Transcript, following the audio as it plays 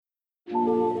Hey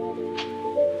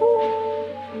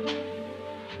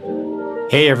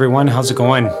everyone, how's it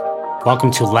going?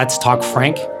 Welcome to Let's Talk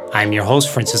Frank. I'm your host,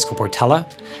 Francisco Portela.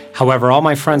 However, all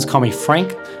my friends call me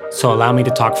Frank, so allow me to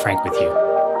talk Frank with you.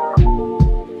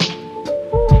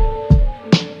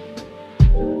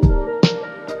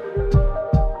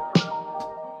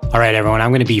 All right, everyone, I'm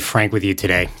going to be frank with you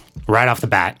today, right off the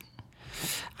bat.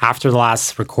 After the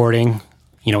last recording,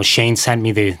 Shane sent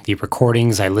me the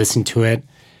recordings. I listened to it,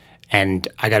 and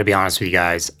I got to be honest with you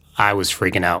guys, I was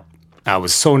freaking out. I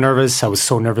was so nervous. I was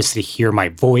so nervous to hear my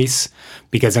voice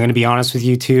because I'm going to be honest with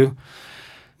you too.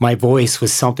 My voice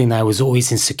was something that I was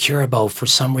always insecure about. For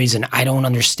some reason, I don't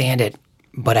understand it,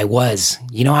 but I was.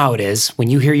 You know how it is. When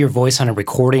you hear your voice on a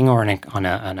recording or on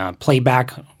a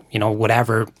playback,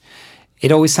 whatever,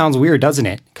 it always sounds weird, doesn't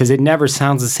it? Because it never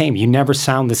sounds the same. You never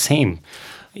sound the same,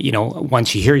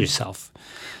 once you hear yourself.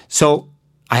 So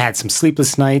I had some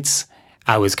sleepless nights.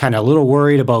 I was kind of a little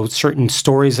worried about certain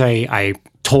stories I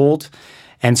told.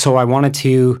 And so I wanted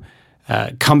to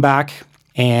come back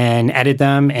and edit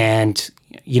them. And,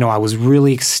 I was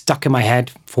really stuck in my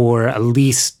head for at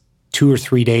least 2 or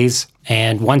 3 days.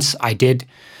 And once I did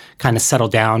kind of settle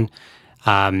down,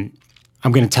 I'm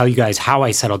going to tell you guys how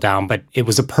I settled down, but it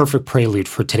was a perfect prelude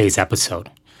for today's episode.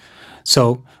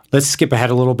 So let's skip ahead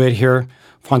a little bit here.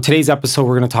 On today's episode,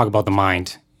 we're going to talk about the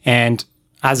mind. And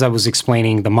as I was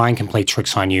explaining, the mind can play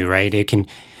tricks on you, right?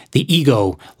 The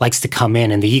ego likes to come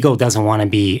in, and the ego doesn't want to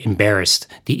be embarrassed.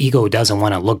 The ego doesn't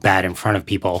want to look bad in front of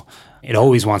people. It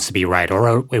always wants to be right,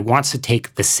 or it wants to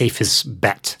take the safest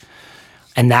bet.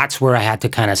 And that's where I had to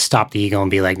kind of stop the ego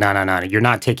and be like, no, you're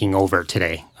not taking over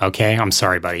today, okay? I'm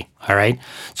sorry, buddy, all right?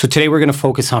 So today we're going to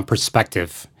focus on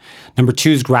perspective. Number 2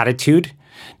 is gratitude.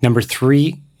 Number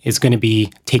 3 is going to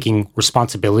be taking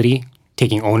responsibility,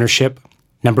 taking ownership.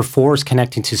 Number 4 is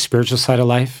connecting to the spiritual side of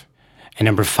life. And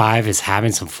number 5 is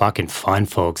having some fucking fun,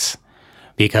 folks.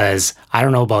 Because I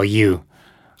don't know about you,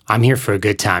 I'm here for a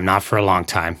good time, not for a long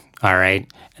time, all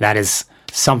right? That is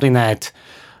something that,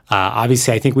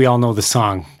 obviously, I think we all know the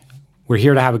song. We're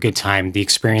here to have a good time, the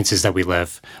experiences that we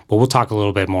live. But we'll talk a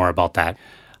little bit more about that.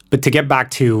 But to get back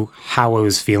to how I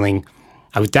was feeling,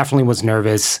 I definitely was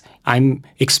nervous. I'm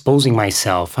exposing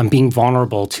myself. I'm being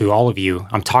vulnerable to all of you.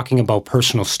 I'm talking about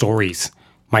personal stories.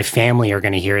 My family are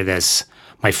going to hear this.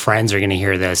 My friends are going to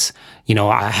hear this.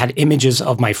 I had images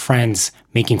of my friends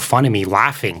making fun of me,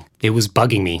 laughing. It was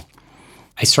bugging me.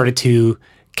 I started to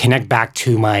connect back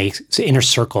to my inner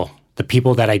circle, the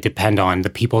people that I depend on, the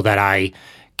people that I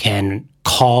can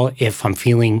call if I'm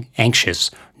feeling anxious,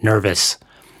 nervous.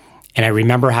 And I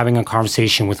remember having a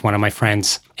conversation with one of my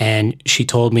friends, and she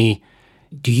told me,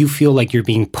 "Do you feel like you're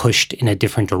being pushed in a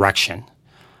different direction?"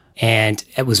 And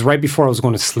it was right before I was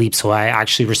going to sleep, so I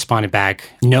actually responded back,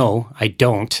 "No, I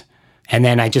don't." And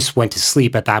then I just went to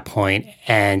sleep at that point.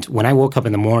 And when I woke up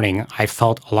in the morning, I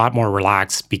felt a lot more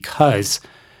relaxed because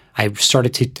I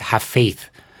started to have faith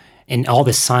in all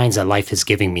the signs that life is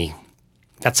giving me.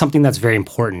 That's something that's very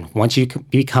important. Once you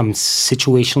become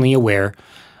situationally aware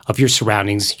of your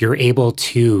surroundings, you're able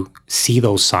to see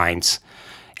those signs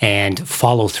and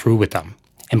follow through with them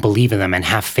and believe in them and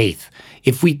have faith.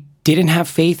 If we didn't have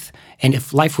faith, and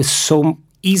if life was so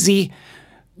easy,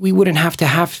 we wouldn't have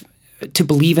to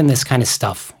believe in this kind of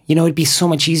stuff. It'd be so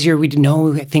much easier. We'd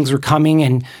know things were coming,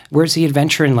 and where's the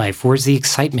adventure in life? Where's the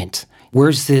excitement?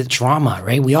 Where's the drama,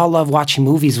 right? We all love watching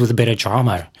movies with a bit of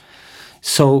drama.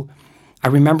 So I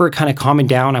remember kind of calming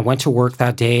down. I went to work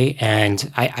that day,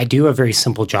 and I do a very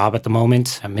simple job at the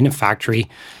moment. I'm in a factory.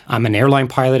 I'm an airline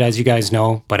pilot, as you guys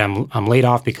know, but I'm laid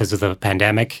off because of the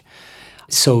pandemic.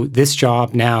 So this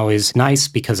job now is nice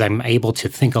because I'm able to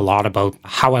think a lot about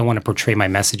how I want to portray my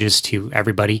messages to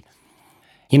everybody.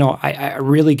 I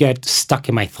really get stuck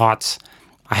in my thoughts.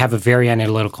 I have a very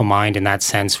analytical mind in that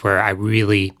sense where I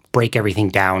really break everything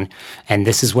down. And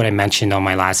this is what I mentioned on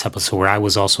my last episode where I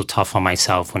was also tough on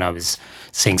myself when I was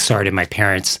saying sorry to my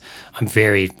parents. I'm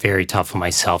very, very tough on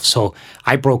myself. So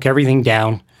I broke everything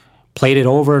down, played it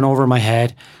over and over in my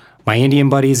head. My Indian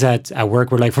buddies at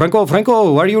work were like,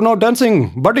 Franco, why are you not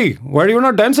dancing? Buddy, why are you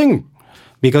not dancing?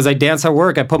 Because I dance at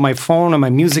work. I put my phone and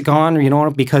my music on,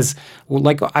 because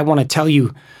I want to tell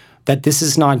you that this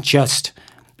is not just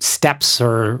steps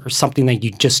or something that you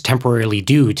just temporarily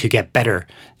do to get better.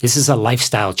 This is a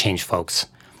lifestyle change, folks.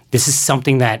 This is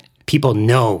something that people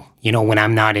know, when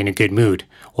I'm not in a good mood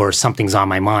or something's on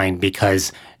my mind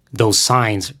because those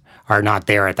signs are not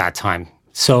there at that time.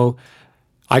 So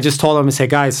I just told him, I said,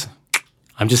 guys,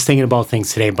 I'm just thinking about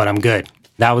things today, but I'm good.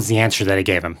 That was the answer that I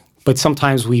gave him. But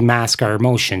sometimes we mask our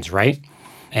emotions, right?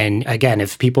 And again,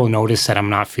 if people notice that I'm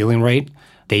not feeling right,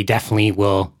 they definitely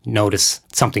will notice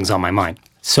something's on my mind.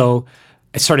 So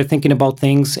I started thinking about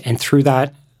things, and through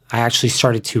that, I actually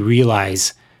started to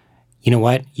realize, you know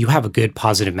what? You have a good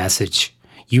positive message.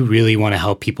 You really want to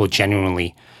help people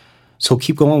genuinely. So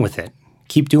keep going with it.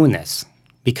 Keep doing this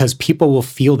because people will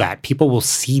feel that. People will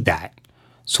see that.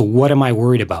 So what am I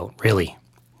worried about, really?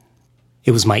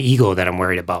 It was my ego that I'm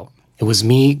worried about. It was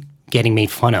me getting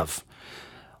made fun of,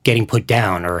 getting put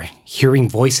down, or hearing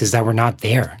voices that were not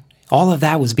there. All of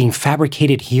that was being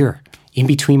fabricated here, in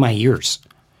between my ears,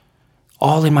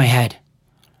 all in my head.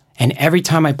 And every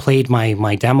time I played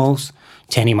my demos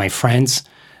to any of my friends,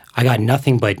 I got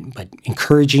nothing but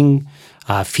encouraging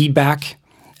feedback,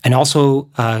 and also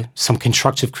some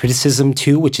constructive criticism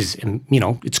too, which is,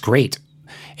 it's great.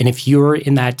 And if you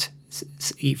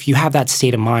have that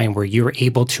state of mind where you're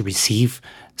able to receive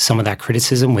some of that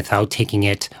criticism without taking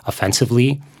it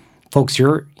offensively, folks,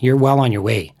 you're well on your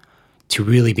way to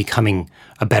really becoming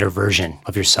a better version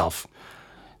of yourself.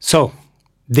 So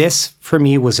this, for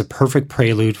me, was a perfect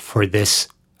prelude for this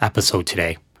episode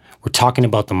today. We're talking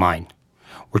about the mind.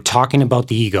 We're talking about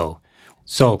the ego.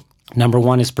 So number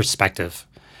one is perspective.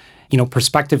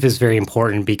 Perspective is very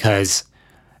important because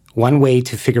one way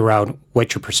to figure out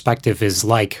what your perspective is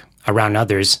like around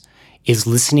others is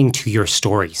listening to your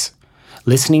stories,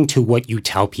 listening to what you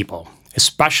tell people,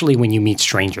 especially when you meet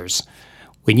strangers.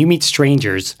 When you meet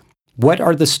strangers, what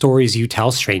are the stories you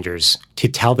tell strangers to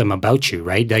tell them about you,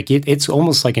 right? Like it's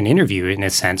almost like an interview in a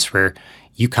sense where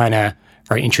you kind of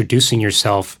are introducing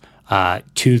yourself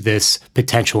to this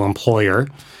potential employer,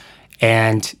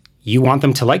 and you want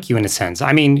them to like you in a sense.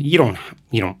 I mean, you don't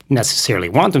necessarily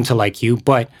want them to like you,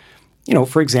 but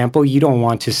for example, you don't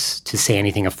want to say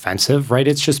anything offensive, right?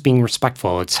 It's just being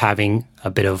respectful. It's having a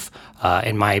bit of,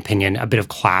 in my opinion, a bit of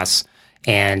class,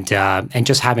 and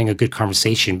just having a good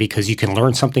conversation, because you can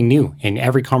learn something new in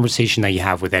every conversation that you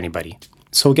have with anybody.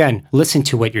 So again, listen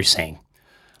to what you're saying.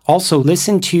 Also,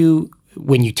 listen to,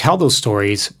 when you tell those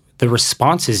stories, the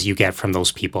responses you get from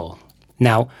those people.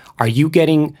 Now,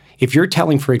 if you're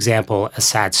telling, for example, a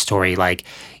sad story like,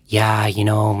 yeah,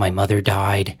 my mother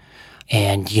died,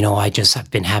 and, I've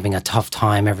been having a tough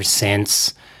time ever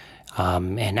since,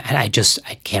 and I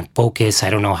can't focus.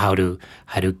 I don't know how to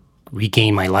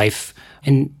regain my life.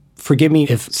 And forgive me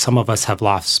if some of us have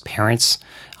lost parents,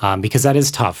 because that is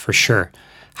tough for sure.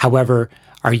 However,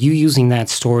 are you using that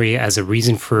story as the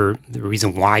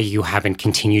reason why you haven't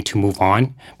continued to move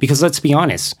on? Because let's be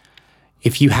honest,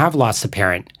 if you have lost a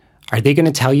parent, are they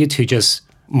going to tell you to just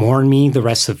mourn me the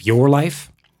rest of your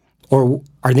life? Or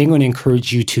are they going to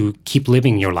encourage you to keep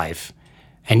living your life?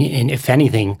 And if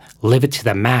anything, live it to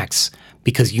the max,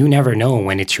 because you never know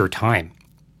when it's your time.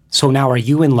 So now, are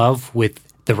you in love with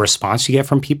the response you get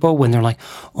from people when they're like,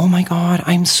 oh my God,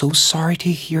 I'm so sorry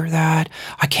to hear that.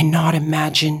 I cannot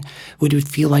imagine what it would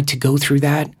feel like to go through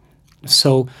that.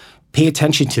 So pay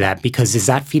attention to that, because is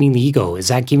that feeding the ego? Is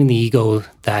that giving the ego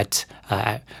that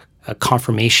a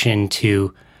confirmation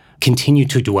to continue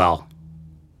to dwell?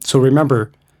 So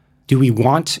remember, do we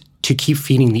want to keep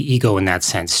feeding the ego in that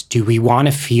sense? Do we want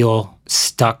to feel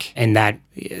stuck in that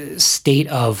state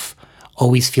of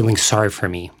always feeling sorry for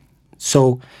me?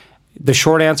 So the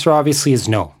short answer obviously is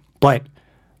no. But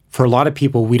for a lot of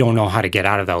people, we don't know how to get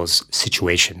out of those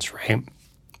situations, right?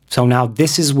 So now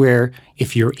this is where,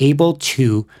 if you're able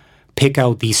to pick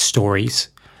out these stories,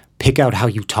 pick out how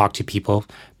you talk to people,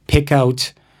 pick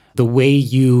out the way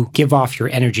you give off your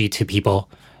energy to people,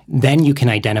 then you can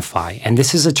identify. And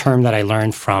this is a term that I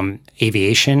learned from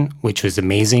aviation, which was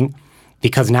amazing,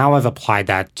 because now I've applied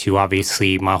that to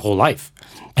obviously my whole life.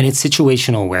 And it's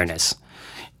situational awareness.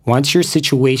 Once you're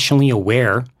situationally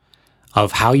aware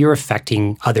of how you're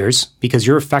affecting others, because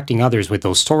you're affecting others with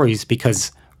those stories,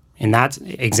 because in that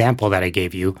example that I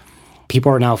gave you,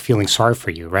 people are now feeling sorry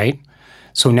for you, right?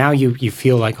 So now you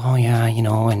feel like, oh yeah,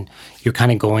 and you're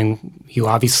kind of going, you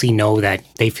obviously know that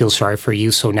they feel sorry for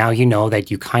you. So now you know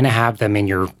that you kind of have them in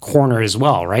your corner as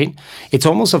well, right? It's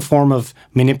almost a form of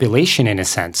manipulation in a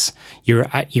sense.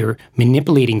 You're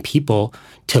manipulating people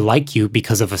to like you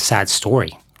because of a sad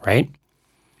story, right?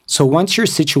 So once you're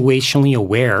situationally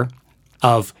aware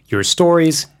of your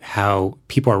stories, how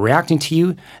people are reacting to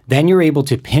you, then you're able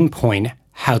to pinpoint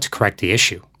how to correct the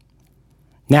issue.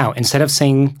 Now, instead of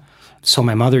saying, so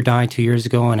my mother died 2 years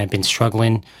ago and I've been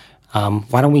struggling,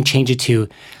 why don't we change it to,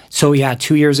 so yeah,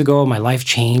 2 years ago, my life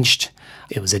changed.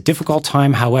 It was a difficult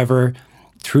time. However,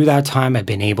 through that time, I've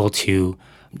been able to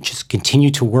just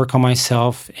continue to work on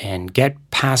myself and get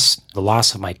past the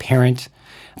loss of my parent.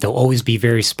 They'll always be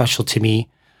very special to me.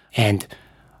 And,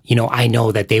 I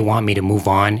know that they want me to move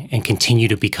on and continue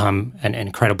to become an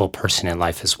incredible person in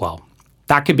life as well.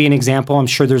 That could be an example. I'm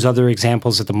sure there's other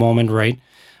examples at the moment, right?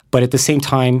 But at the same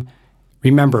time,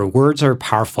 remember, words are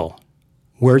powerful.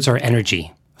 Words are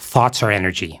energy. Thoughts are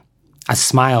energy. A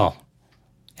smile.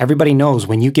 Everybody knows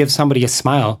when you give somebody a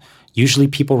smile, usually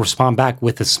people respond back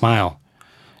with a smile.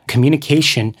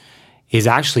 Communication is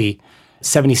actually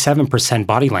 77%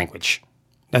 body language.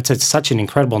 That's such an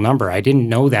incredible number. I didn't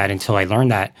know that until I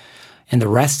learned that. And the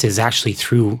rest is actually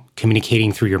through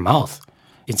communicating through your mouth.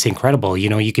 It's incredible.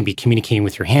 You can be communicating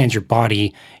with your hands, your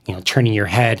body, turning your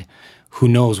head, who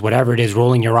knows, whatever it is,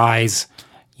 rolling your eyes,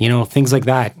 things like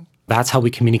that. That's how we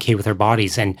communicate with our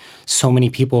bodies. And so many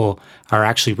people are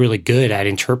actually really good at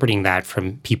interpreting that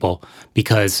from people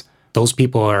because those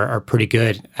people are pretty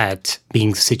good at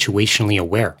being situationally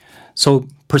aware. So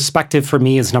perspective for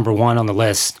me is number one on the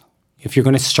list. If you're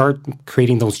going to start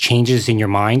creating those changes in your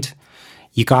mind,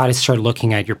 you got to start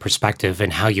looking at your perspective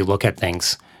and how you look at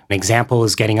things. An example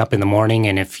is getting up in the morning,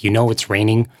 and if you know it's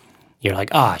raining, you're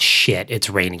like, shit, it's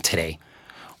raining today.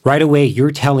 Right away,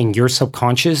 you're telling your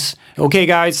subconscious, okay,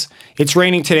 guys, it's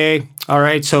raining today. All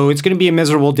right, so it's going to be a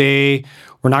miserable day.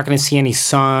 We're not going to see any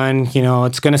sun.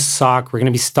 It's going to suck. We're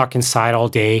going to be stuck inside all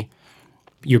day.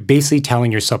 You're basically telling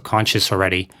your subconscious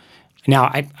already. Now,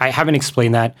 I haven't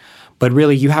explained that, but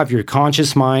really you have your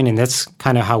conscious mind, and that's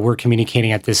kind of how we're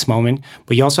communicating at this moment.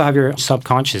 But you also have your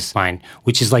subconscious mind,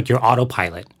 which is like your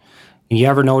autopilot. And you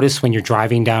ever notice when you're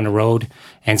driving down the road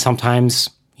and sometimes,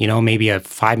 maybe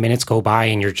 5 minutes go by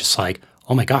and you're just like,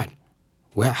 oh my God,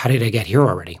 how did I get here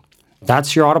already?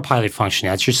 That's your autopilot function.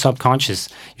 That's your subconscious.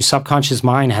 Your subconscious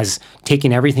mind has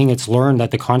taken everything it's learned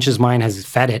that the conscious mind has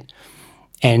fed it,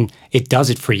 and it does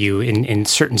it for you in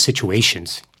certain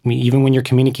situations. I mean, even when you're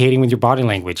communicating with your body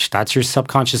language, that's your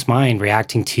subconscious mind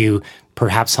reacting to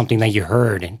perhaps something that you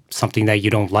heard and something that you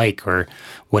don't like or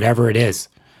whatever it is.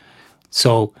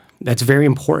 So that's very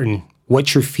important,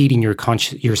 what you're feeding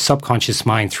your subconscious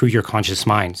mind through your conscious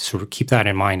mind. So keep that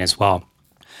in mind as well.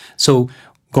 So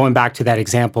going back to that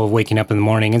example of waking up in the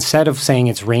morning, instead of saying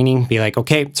it's raining, be like,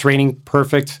 okay, it's raining,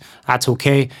 perfect, that's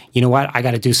okay. You know what? I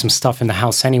got to do some stuff in the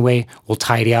house anyway. We'll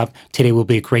tidy up. Today will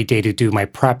be a great day to do my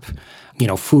prep,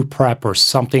 food prep or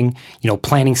something,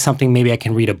 planning something. Maybe I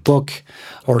can read a book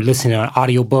or listen to an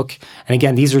audiobook. And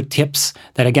again, these are tips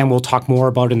that, again, we'll talk more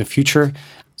about in the future.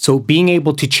 So being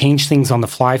able to change things on the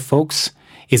fly, folks,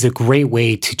 is a great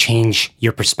way to change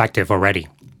your perspective already.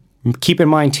 Keep in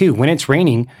mind, too, when it's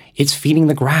raining, it's feeding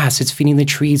the grass, it's feeding the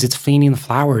trees, it's feeding the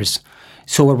flowers.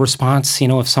 So a response,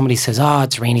 if somebody says,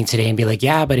 it's raining today, and be like,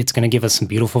 yeah, but it's going to give us some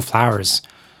beautiful flowers,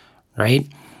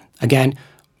 right? Again,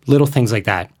 little things like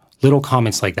that, little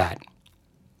comments like that.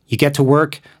 You get to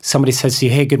work, somebody says to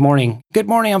you, hey, good morning. Good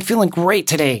morning, I'm feeling great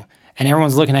today. And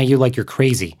everyone's looking at you like you're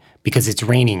crazy because it's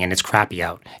raining and it's crappy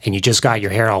out and you just got your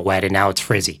hair all wet and now it's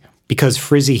frizzy. Because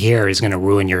frizzy hair is going to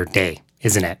ruin your day,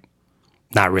 isn't it?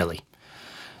 Not really.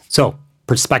 So,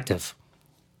 perspective.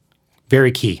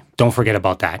 Very key. Don't forget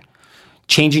about that.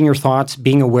 Changing your thoughts,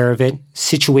 being aware of it,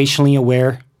 situationally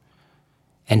aware,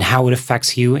 and how it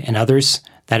affects you and others,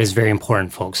 that is very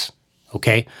important, folks.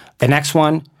 Okay? The next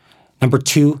one, number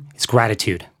 2, is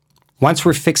gratitude. Once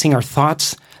we're fixing our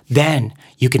thoughts, then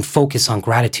you can focus on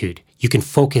gratitude. You can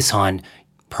focus on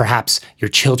perhaps your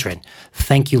children.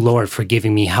 Thank you, Lord, for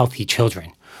giving me healthy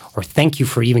children. Or thank you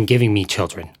for even giving me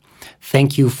children.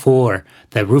 Thank you for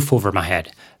the roof over my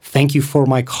head. Thank you for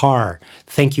my car.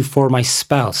 Thank you for my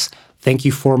spouse. Thank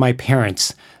you for my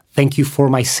parents. Thank you for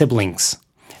my siblings.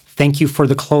 Thank you for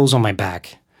the clothes on my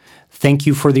back. Thank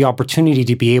you for the opportunity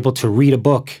to be able to read a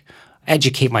book,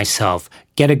 educate myself,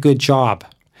 get a good job.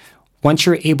 Once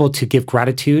you're able to give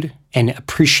gratitude and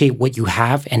appreciate what you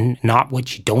have and not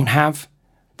what you don't have,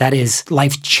 that is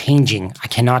life-changing. I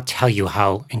cannot tell you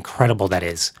how incredible that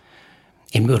is.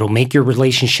 It'll make your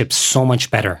relationship so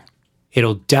much better.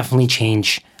 It'll definitely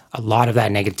change a lot of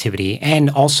that negativity. And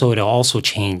also, it'll also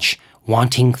change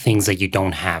wanting things that you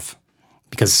don't have.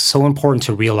 Because it's so important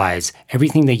to realize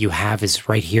everything that you have is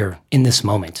right here in this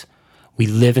moment. We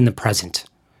live in the present.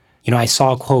 I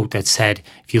saw a quote that said,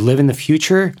 if you live in the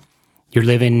future, you're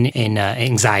living in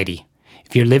anxiety.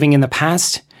 If you're living in the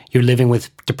past, you're living with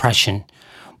depression.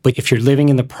 But if you're living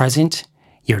in the present,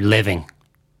 you're living.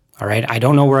 All right. I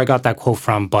don't know where I got that quote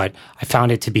from, but I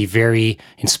found it to be very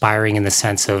inspiring in the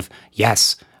sense of,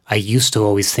 yes, I used to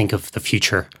always think of the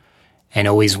future and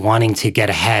always wanting to get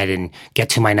ahead and get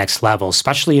to my next level,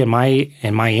 especially in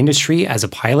my industry as a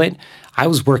pilot. I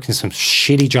was working some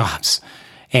shitty jobs,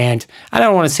 and I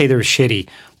don't want to say they were shitty,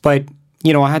 but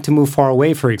I had to move far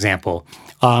away, for example,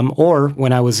 or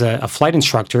when I was a flight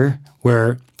instructor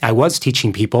where I was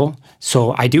teaching people.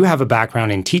 So I do have a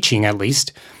background in teaching, at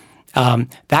least.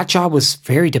 That job was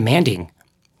very demanding.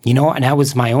 And I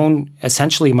was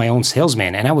essentially my own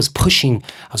salesman. And I was pushing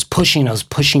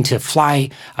to fly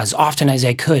as often as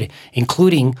I could,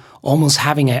 including almost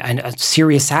having a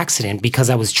serious accident because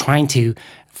I was trying to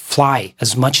fly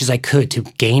as much as I could to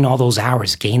gain all those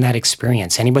hours, gain that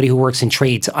experience. Anybody who works in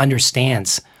trades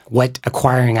understands what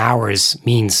acquiring hours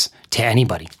means to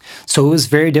anybody. So it was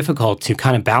very difficult to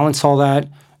kind of balance all that.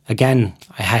 Again,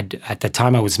 at the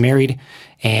time I was married,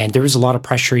 and there was a lot of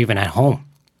pressure even at home.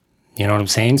 You know what I'm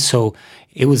saying? So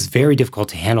it was very difficult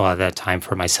to handle at that time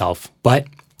for myself. But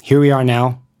here we are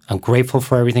now. I'm grateful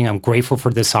for everything. I'm grateful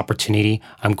for this opportunity.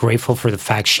 I'm grateful for the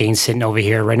fact Shane's sitting over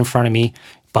here right in front of me,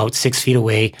 about 6 feet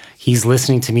away. He's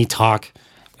listening to me talk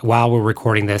while we're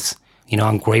recording this.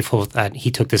 I'm grateful that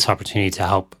he took this opportunity to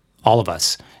help all of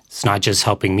us. It's not just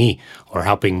helping me or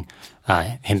helping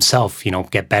himself,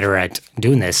 get better at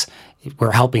doing this.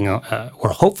 We're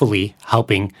hopefully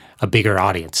helping a bigger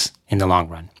audience in the long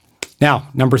run. Now,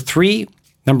 number three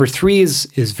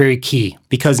is very key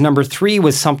because number 3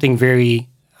 was something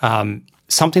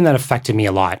something that affected me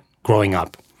a lot growing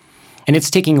up, and it's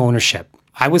taking ownership.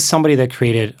 I was somebody that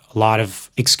created a lot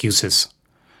of excuses,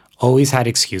 always had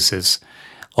excuses,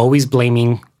 always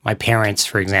blaming my parents,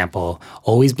 for example,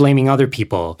 always blaming other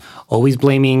people, always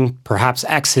blaming perhaps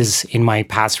exes in my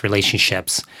past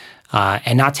relationships,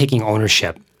 and not taking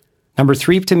ownership. Number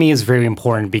 3 to me is very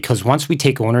important because once we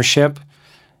take ownership,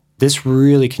 this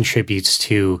really contributes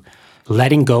to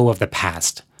letting go of the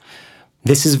past.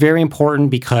 This is very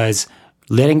important because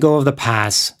letting go of the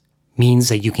past means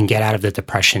that you can get out of the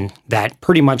depression that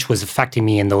pretty much was affecting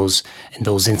me in those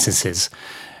instances.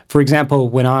 For example,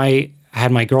 when I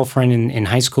had my girlfriend in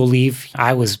high school leave,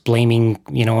 I was blaming,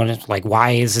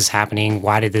 why is this happening?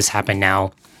 Why did this happen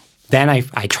now? Then I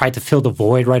tried to fill the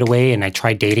void right away, and I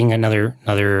tried dating another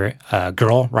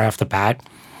girl right off the bat.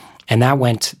 And that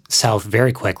went south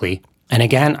very quickly. And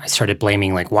again, I started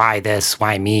blaming, why this,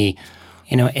 why me?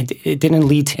 It didn't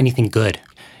lead to anything good.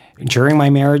 During my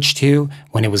marriage too,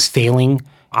 when it was failing,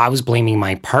 I was blaming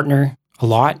my partner a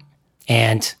lot.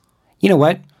 And you know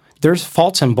what? There's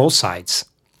faults on both sides.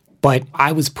 But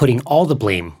I was putting all the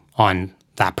blame on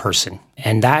that person.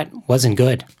 And that wasn't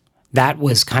good. That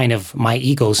was kind of my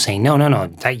ego saying, no,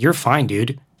 you're fine,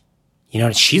 dude.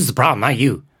 She's the problem, not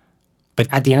you. But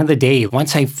at the end of the day,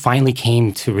 once I finally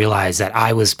came to realize that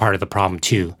I was part of the problem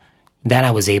too, then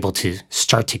I was able to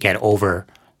start to get over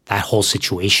that whole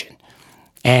situation.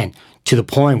 And to the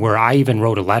point where I even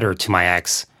wrote a letter to my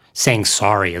ex saying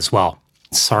sorry as well.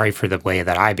 Sorry for the way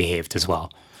that I behaved as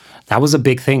well. That was a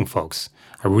big thing, folks.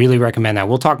 I really recommend that.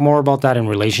 We'll talk more about that in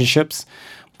relationships,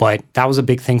 but that was a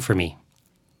big thing for me.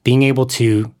 Being able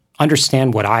to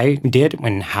understand what I did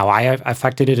and how I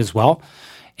affected it as well,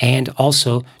 and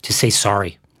also to say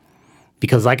sorry.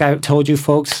 Because like I told you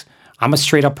folks, I'm a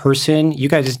straight up person. You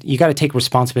got to take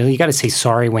responsibility. You got to say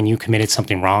sorry when you committed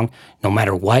something wrong, no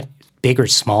matter what, big or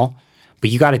small, but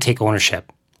you got to take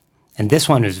ownership. And this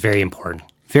one is very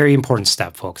important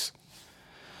step, folks.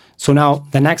 So now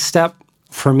the next step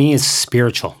for me is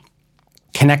spiritual,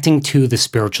 connecting to the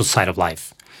spiritual side of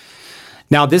life.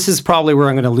 Now, this is probably where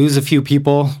I'm going to lose a few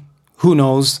people. Who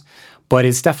knows? But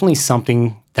it's definitely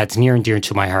something that's near and dear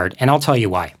to my heart. And I'll tell you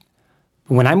why.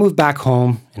 When I moved back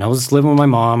home and I was living with my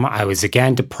mom, I was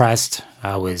again depressed.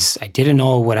 I didn't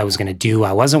know what I was going to do.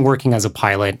 I wasn't working as a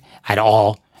pilot at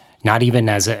all, not even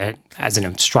as an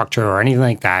instructor or anything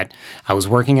like that. I was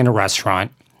working in a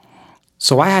restaurant.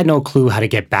 So I had no clue how to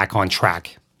get back on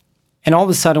track. And all of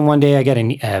a sudden, one day I get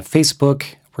a Facebook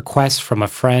request from a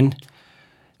friend.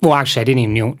 Well, actually, I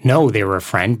didn't even know they were a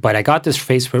friend, but I got this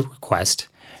Facebook request,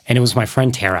 and it was my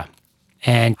friend Tara.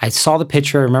 And I saw the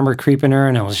picture, I remember creeping her,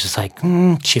 and I was just like,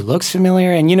 she looks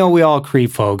familiar. And we all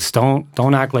creep, folks.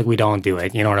 Don't act like we don't do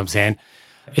it. You know what I'm saying?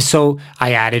 So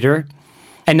I added her,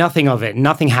 and nothing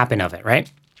happened of it,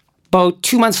 right? About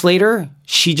 2 months later,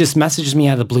 she just messaged me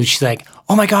out of the blue. She's like,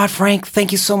 oh my God, Frank,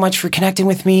 thank you so much for connecting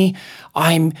with me.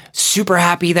 I'm super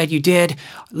happy that you did.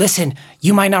 Listen,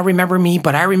 you might not remember me,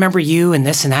 but I remember you and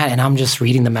this and that. And I'm just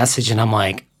reading the message and I'm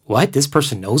like, what? This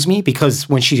person knows me? Because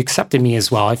when she accepted me as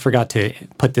well, I forgot to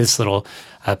put this little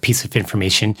piece of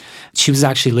information. She was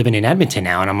actually living in Edmonton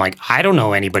now. And I'm like, I don't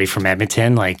know anybody from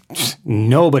Edmonton, like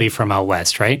nobody from out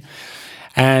west, right?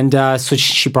 And so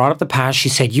she brought up the past. She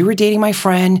said, you were dating my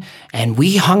friend, and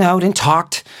we hung out and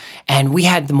talked, and we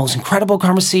had the most incredible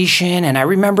conversation. And I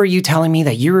remember you telling me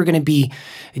that you were going to be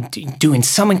doing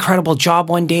some incredible job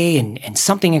one day and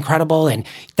something incredible. And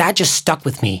that just stuck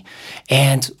with me.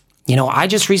 And, I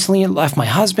just recently left my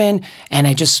husband, and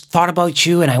I just thought about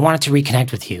you, and I wanted to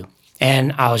reconnect with you.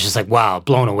 And I was just like, wow,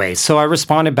 blown away. So I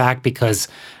responded back because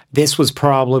this was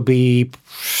probably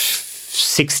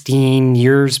 16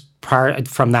 years prior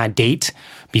from that date.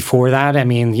 Before that, I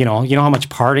mean, you know how much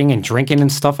partying and drinking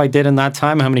and stuff I did in that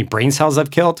time, how many brain cells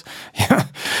I've killed?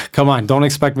 Come on, don't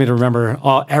expect me to remember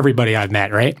everybody I've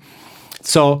met, right?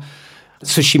 So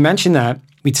she mentioned that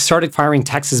we started firing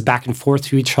texts back and forth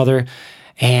to each other,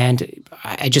 and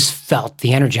I just felt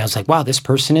the energy. I was like, wow, this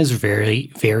person is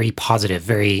very, very positive,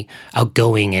 very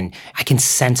outgoing, and I can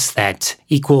sense that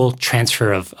equal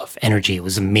transfer of energy. It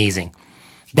was amazing.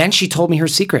 Then she told me her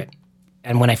secret.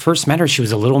 And when I first met her, she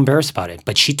was a little embarrassed about it,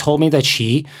 but she told me that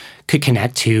she could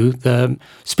connect to the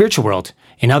spiritual world.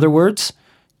 In other words,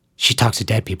 she talks to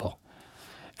dead people.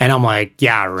 And I'm like,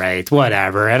 yeah, right,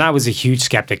 whatever. And I was a huge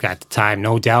skeptic at the time,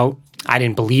 no doubt. I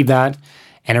didn't believe that.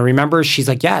 And I remember she's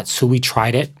like, yeah, so we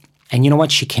tried it. And you know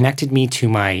what? She connected me to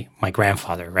my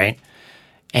grandfather, right?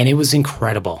 And it was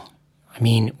incredible. I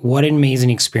mean, what an amazing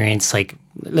experience. Like,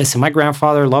 listen, my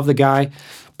grandfather, loved the guy,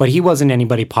 but he wasn't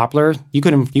anybody popular. You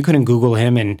couldn't Google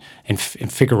him and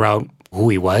figure out who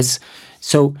he was.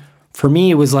 So for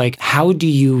me, it was like, how do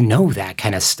you know that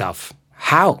kind of stuff?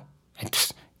 How?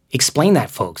 Explain that,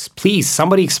 folks. Please,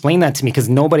 somebody explain that to me, because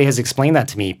nobody has explained that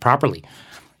to me properly.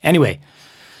 Anyway,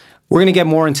 we're going to get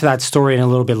more into that story in a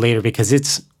little bit later,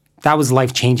 because that was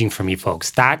life-changing for me, folks.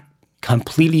 That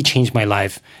completely changed my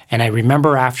life. And I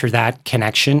remember after that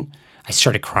connection, I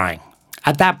started crying.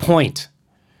 At that point,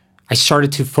 I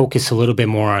started to focus a little bit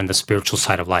more on the spiritual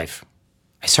side of life.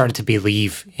 I started to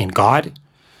believe in God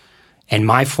and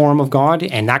my form of God,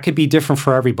 and that could be different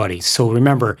for everybody. So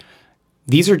remember,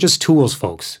 these are just tools,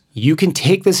 folks. You can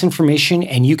take this information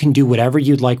and you can do whatever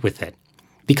you'd like with it,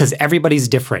 because everybody's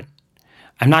different.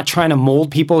 I'm not trying to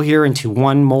mold people here into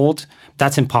one mold.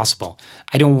 That's impossible.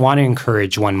 I don't want to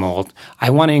encourage one mold. I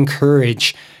want to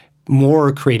encourage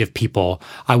more creative people.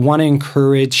 I want to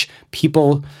encourage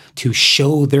people to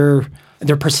show their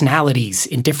personalities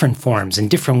in different forms, in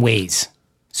different ways.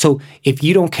 So if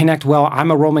you don't connect well,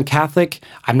 I'm a Roman Catholic.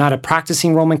 I'm not a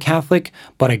practicing Roman Catholic,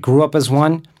 but I grew up as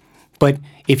one. But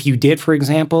if you did, for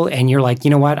example, and you're like,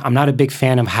 you know what, I'm not a big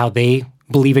fan of how they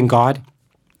believe in God,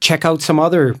 check out some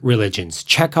other religions.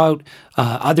 Check out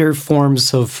other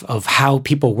forms of how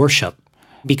people worship,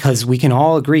 because we can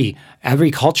all agree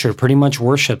every culture pretty much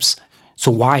worships. So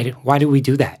why do we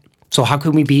do that? So how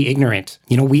can we be ignorant?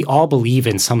 You know, we all believe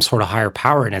in some sort of higher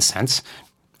power in a sense.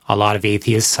 A lot of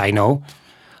atheists, I know.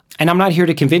 And I'm not here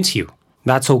to convince you.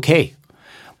 That's okay.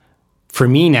 For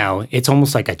me now, it's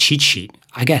almost like a cheat sheet.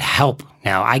 I get help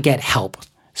now. I get help.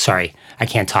 Sorry, I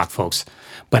can't talk, folks.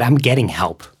 But I'm getting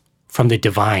help from the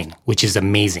divine, which is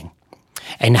amazing.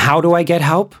 And how do I get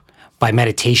help? By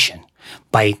meditation,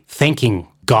 by thanking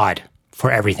God for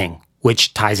everything,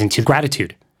 which ties into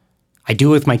gratitude. I do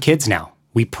it with my kids now.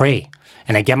 We pray,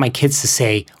 and I get my kids to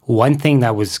say one thing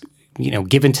that was,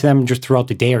 given to them just throughout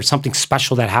the day, or something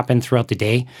special that happened throughout the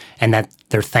day, and that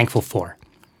they're thankful for,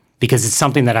 because it's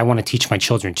something that I want to teach my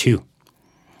children too.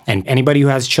 And anybody who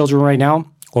has children right now,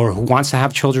 or who wants to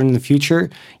have children in the future,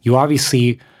 you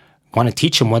obviously want to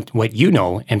teach them what you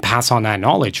know and pass on that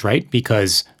knowledge, right?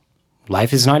 Because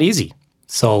life is not easy.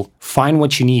 So find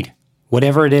what you need,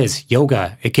 whatever it is.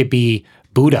 Yoga, it could be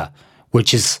Buddha,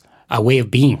 which is a way of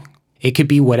being. It could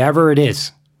be whatever it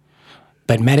is.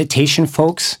 But meditation,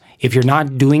 folks, if you're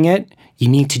not doing it, you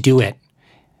need to do it.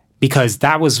 Because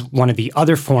that was one of the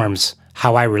other forms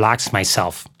how I relaxed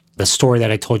myself. The story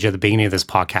that I told you at the beginning of this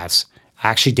podcast, I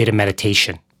actually did a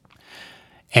meditation.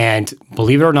 And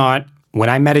believe it or not, when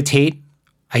I meditate,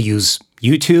 I use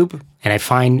YouTube and I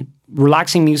find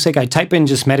relaxing music. I type in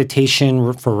just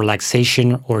meditation for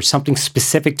relaxation or something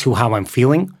specific to how I'm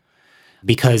feeling,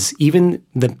 because even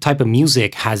the type of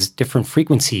music has different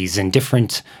frequencies and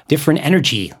different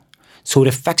energy. So it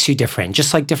affects you different,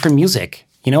 just like different music.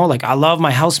 Like I love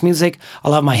my house music. I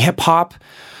love my hip hop.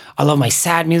 I love my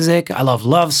sad music. I love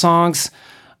love songs.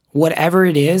 Whatever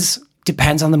it is,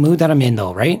 depends on the mood that I'm in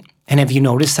though, right? And have you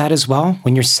noticed that as well?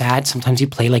 When you're sad, sometimes you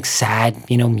play like sad,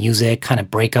 music, kind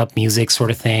of breakup music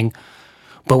sort of thing.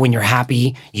 But when you're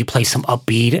happy, you play some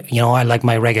upbeat. I like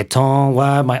my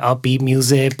reggaeton, my upbeat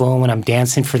music, boom, when I'm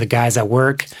dancing for the guys at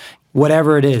work,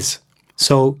 whatever it is.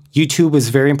 So YouTube is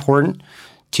very important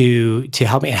to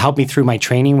help me. It helped me through my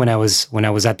training when I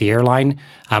was at the airline,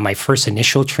 my first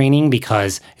initial training,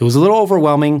 because it was a little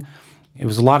overwhelming. It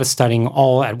was a lot of studying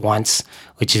all at once,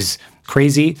 which is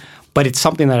crazy. But it's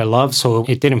something that I love, so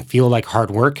it didn't feel like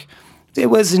hard work. It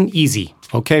wasn't easy,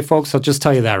 okay, folks? I'll just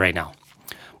tell you that right now.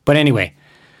 But anyway,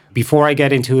 before I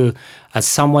get into a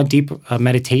somewhat deep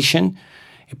meditation,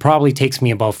 it probably takes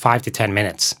me about 5 to 10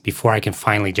 minutes before I can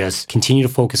finally just continue to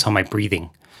focus on my breathing,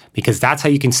 because that's how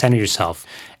you can center yourself.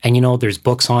 And there's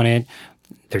books on it.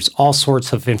 There's all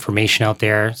sorts of information out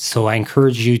there. So I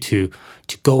encourage you to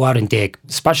go out and dig,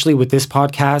 especially with this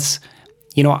podcast.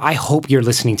 I hope you're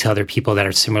listening to other people that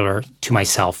are similar to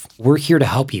myself. We're here to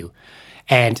help you.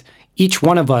 And each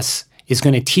one of us is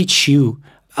going to teach you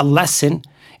a lesson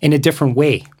in a different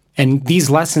way. And these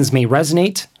lessons may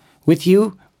resonate with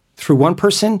you through one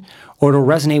person, or it'll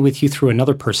resonate with you through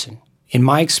another person. In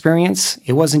my experience,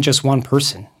 it wasn't just one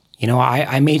person.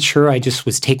 I made sure I just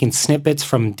was taking snippets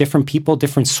from different people,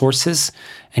 different sources,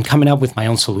 and coming up with my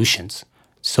own solutions.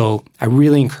 So I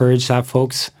really encourage that,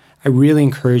 folks. I really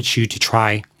encourage you to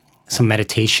try some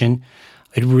meditation.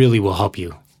 It really will help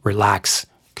you relax,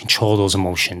 control those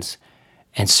emotions,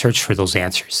 and search for those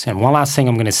answers. And one last thing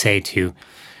I'm going to say too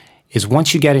is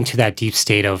once you get into that deep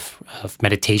state of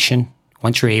meditation,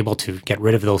 once you're able to get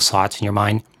rid of those thoughts in your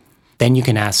mind, then you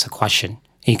can ask a question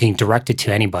and you can direct it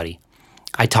to anybody.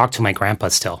 I talk to my grandpa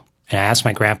still, and I ask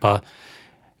my grandpa,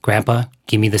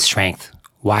 give me the strength.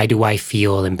 Why do I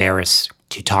feel embarrassed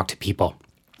to talk to people?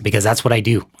 Because that's what I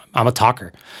do. I'm a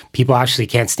talker. People actually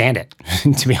can't stand it,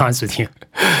 to be honest with you.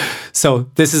 So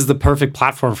this is the perfect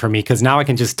platform for me because now I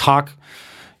can just talk,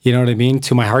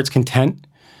 to my heart's content.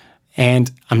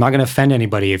 And I'm not going to offend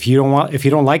anybody. If you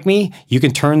don't like me, you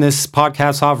can turn this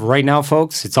podcast off right now,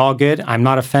 folks. It's all good. I'm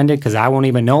not offended because I won't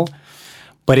even know,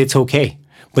 but it's okay.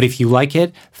 But if you like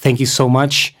it, thank you so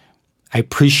much. I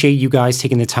appreciate you guys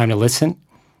taking the time to listen,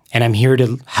 and I'm here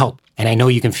to help. And I know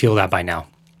you can feel that by now.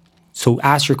 So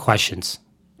ask your questions,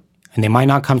 and they might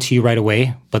not come to you right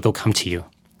away, but they'll come to you.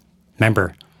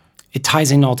 Remember, it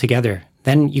ties in all together.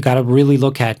 Then you got to really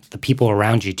look at the people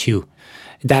around you too.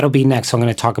 That'll be next. So I'm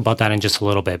going to talk about that in just a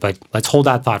little bit, but let's hold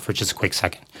that thought for just a quick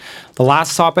second. The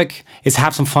last topic is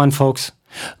have some fun, folks.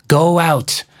 Go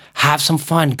out, have some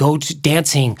fun, go to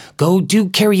dancing, go do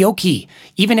karaoke,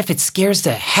 even if it scares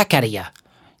the heck out of you.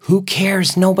 Who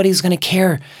cares? Nobody's going to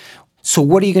care. So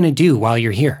what are you going to do while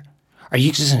you're here? Are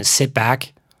you just going to sit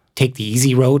back, take the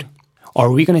easy road, or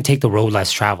are we going to take the road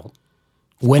less traveled?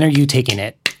 When are you taking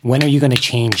it? When are you going to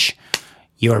change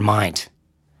your mind?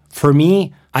 For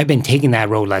me, I've been taking that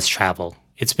road less traveled.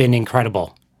 It's been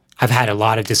incredible. I've had a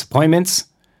lot of disappointments,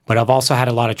 but I've also had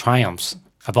a lot of triumphs.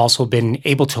 I've also been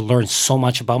able to learn so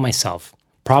much about myself.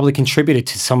 Probably contributed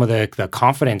to some of the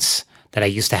confidence that I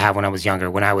used to have when I was younger,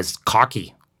 when I was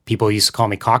cocky. People used to call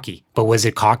me cocky. But was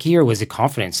it cocky or was it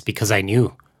confidence? Because I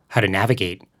knew how to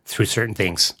navigate through certain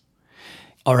things.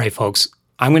 All right, folks,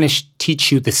 I'm going to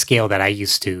teach you the scale that I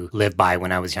used to live by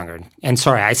when I was younger. And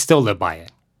sorry, I still live by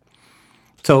it.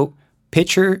 So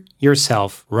picture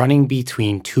yourself running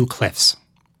between two cliffs.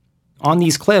 On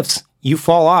these cliffs, you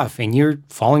fall off and you're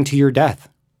falling to your death,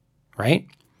 right?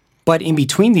 But in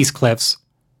between these cliffs,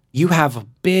 you have a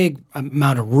big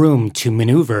amount of room to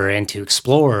maneuver and to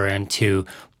explore and to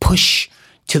push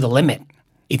to the limit.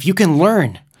 If you can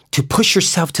learn to push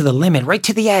yourself to the limit, right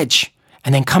to the edge,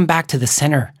 and then come back to the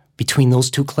center between those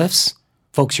two cliffs,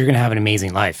 folks, you're going to have an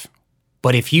amazing life.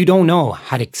 But if you don't know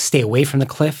how to stay away from the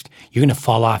cliff, you're going to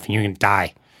fall off and you're going to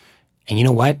die. And you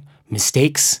know what?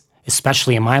 Mistakes,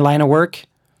 especially in my line of work,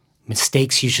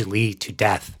 mistakes usually lead to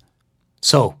death.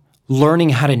 So learning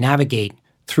how to navigate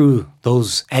through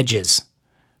those edges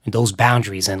and those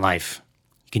boundaries in life,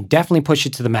 you can definitely push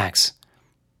it to the max,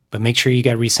 but make sure you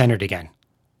get recentered again.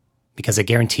 Because I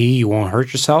guarantee you won't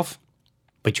hurt yourself,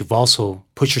 but you've also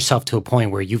pushed yourself to a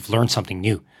point where you've learned something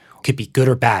new. It could be good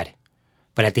or bad.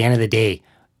 But at the end of the day,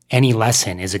 any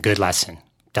lesson is a good lesson.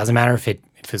 Doesn't matter if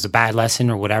it's a bad lesson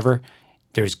or whatever,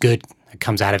 there's good that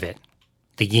comes out of it.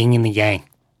 The yin and the yang.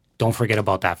 Don't forget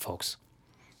about that, folks.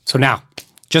 So now,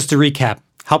 just to recap,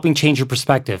 helping change your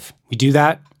perspective. We do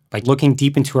that by looking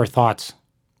deep into our thoughts.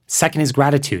 Second is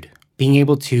gratitude. Being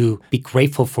able to be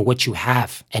grateful for what you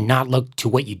have and not look to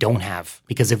what you don't have.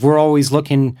 Because if we're always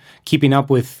keeping up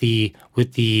with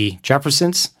the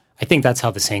Jeffersons, I think that's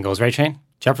how the saying goes, right, Shane?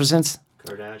 Jeffersons?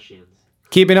 Kardashians.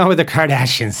 Keeping up with the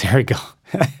Kardashians. There we go.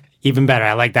 Even better.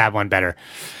 I like that one better.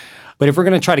 But if we're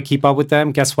going to try to keep up with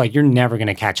them, guess what? You're never going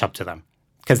to catch up to them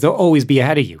because they'll always be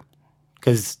ahead of you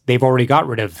because they've already got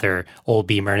rid of their old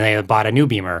Beamer and they bought a new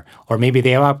Beamer, or maybe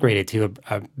they have upgraded to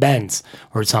a Benz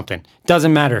or something.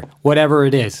 Doesn't matter. Whatever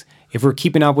it is. If we're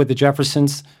keeping up with the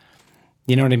Jeffersons,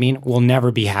 you know what I mean? We'll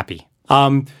never be happy.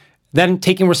 Then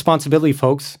taking responsibility,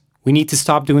 folks. We need to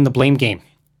stop doing the blame game.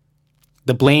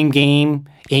 The blame game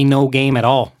ain't no game at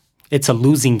all. It's a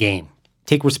losing game.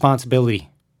 Take responsibility.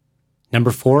 Number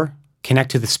 4,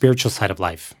 connect to the spiritual side of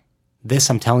life.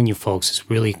 This, I'm telling you, folks, is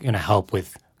really going to help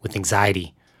with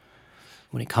anxiety.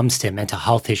 When it comes to mental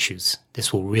health issues,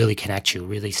 this will really connect you,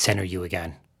 really center you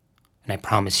again. And I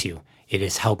promise you, it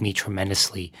has helped me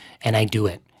tremendously. And I do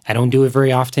it. I don't do it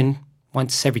very often,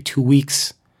 once every 2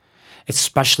 weeks,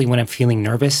 especially when I'm feeling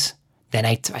nervous. Then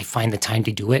I find the time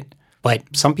to do it. But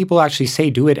some people actually say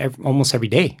do it almost every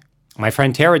day. My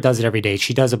friend Tara does it every day.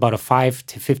 She does about a 5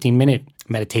 to 15 minute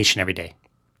meditation every day.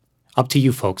 Up to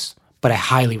you, folks, but I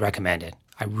highly recommend it.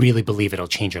 I really believe it'll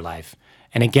change your life.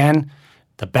 And again,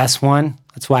 the best one,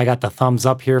 that's why I got the thumbs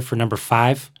up here for number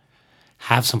 5.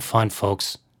 Have some fun,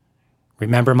 folks.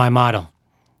 Remember my motto.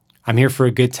 I'm here for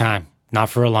a good time, not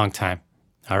for a long time.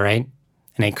 All right?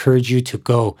 And I encourage you to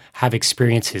go have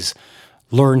experiences,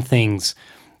 learn things,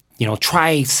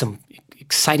 try some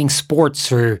exciting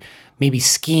sports or maybe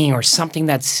skiing or something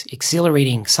that's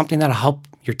exhilarating, something that'll help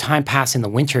your time pass in the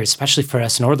winter, especially for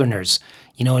us Northerners.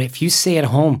 If you stay at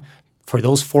home for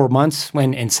those 4 months,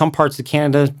 when in some parts of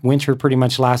Canada, winter pretty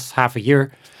much lasts half a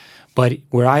year, but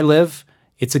where I live,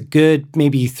 it's a good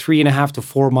maybe 3.5 to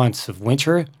 4 months of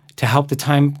winter to help the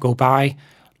time go by.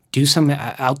 Do some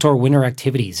outdoor winter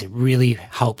activities. It really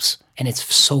helps. And it's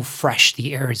so fresh.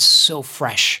 The air is so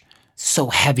fresh, so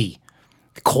heavy.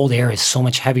 The cold air is so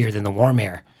much heavier than the warm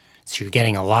air. So you're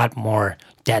getting a lot more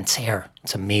dense air.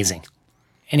 It's amazing.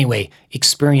 Anyway,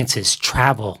 experiences,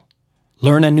 travel,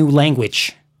 learn a new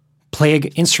language, play an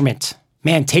instrument.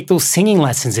 Man, take those singing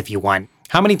lessons if you want.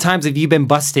 How many times have you been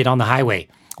busted on the highway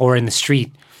or in the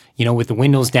street, with the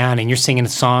windows down and you're singing a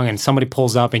song and somebody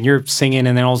pulls up and you're singing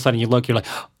and then all of a sudden you look, you're like,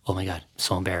 oh my God, I'm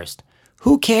so embarrassed.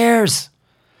 Who cares?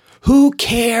 Who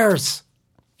cares?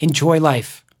 Enjoy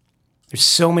life. There's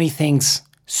so many things,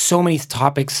 so many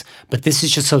topics, but this is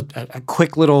just a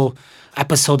quick little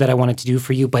episode that I wanted to do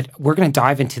for you. But we're going to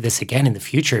dive into this again in the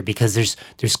future because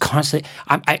there's constantly,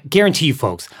 I guarantee you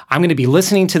folks, I'm going to be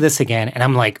listening to this again and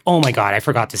I'm like, oh my God, I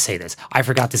forgot to say this. I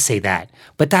forgot to say that.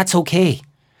 But that's okay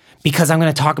because I'm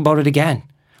going to talk about it again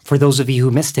for those of you who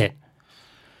missed it.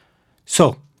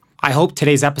 So I hope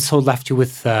today's episode left you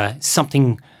with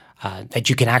something that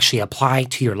you can actually apply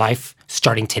to your life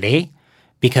starting today,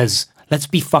 because let's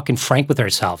be fucking frank with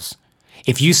ourselves.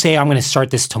 If you say, I'm going to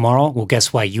start this tomorrow, well,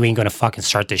 guess what? You ain't going to fucking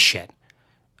start this shit.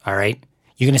 All right?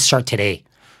 You're going to start today.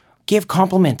 Give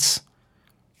compliments.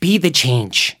 Be the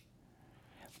change.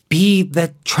 Be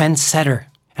the trendsetter.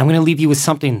 I'm going to leave you with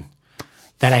something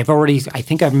that I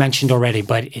think I've mentioned already,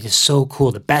 but it is so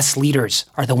cool. The best leaders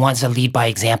are the ones that lead by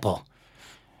example.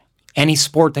 Any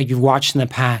sport that you've watched in the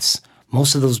past,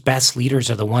 most of those best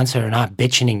leaders are the ones that are not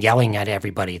bitching and yelling at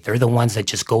everybody. They're the ones that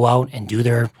just go out and do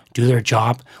their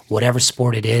job, whatever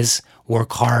sport it is,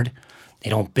 work hard.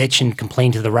 They don't bitch and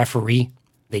complain to the referee.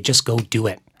 They just go do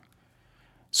it.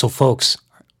 So folks,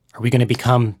 are we going to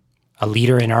become a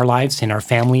leader in our lives, in our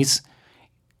families,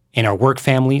 in our work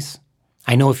families?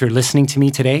 I know if you're listening to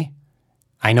me today,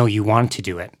 I know you want to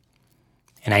do it.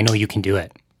 And I know you can do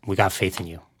it. We got faith in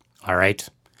you. All right?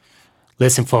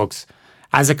 Listen, folks,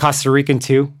 as a Costa Rican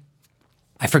too,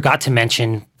 I forgot to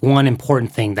mention one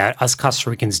important thing that us Costa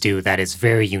Ricans do that is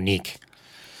very unique.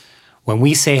 When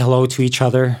we say hello to each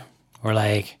other, we're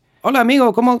like, hola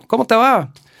amigo, ¿cómo te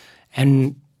va?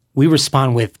 And we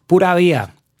respond with pura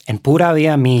vida. And pura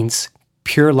vida means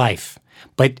pure life.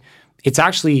 But it's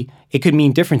actually, it could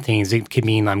mean different things. It could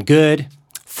mean I'm good,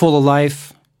 full of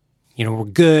life, we're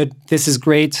good, this is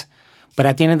great. But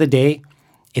at the end of the day,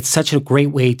 it's such a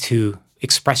great way to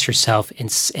express yourself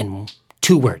in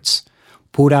 2 words,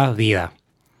 pura vida.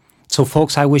 So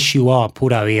folks, I wish you all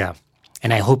pura vida,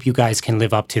 and I hope you guys can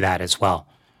live up to that as well.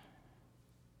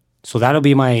 So that'll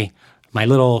be my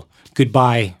little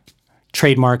goodbye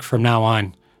trademark from now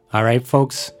on. All right,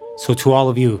 folks? So to all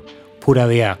of you, pura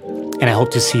vida, and I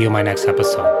hope to see you in my next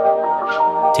episode.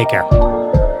 Take care.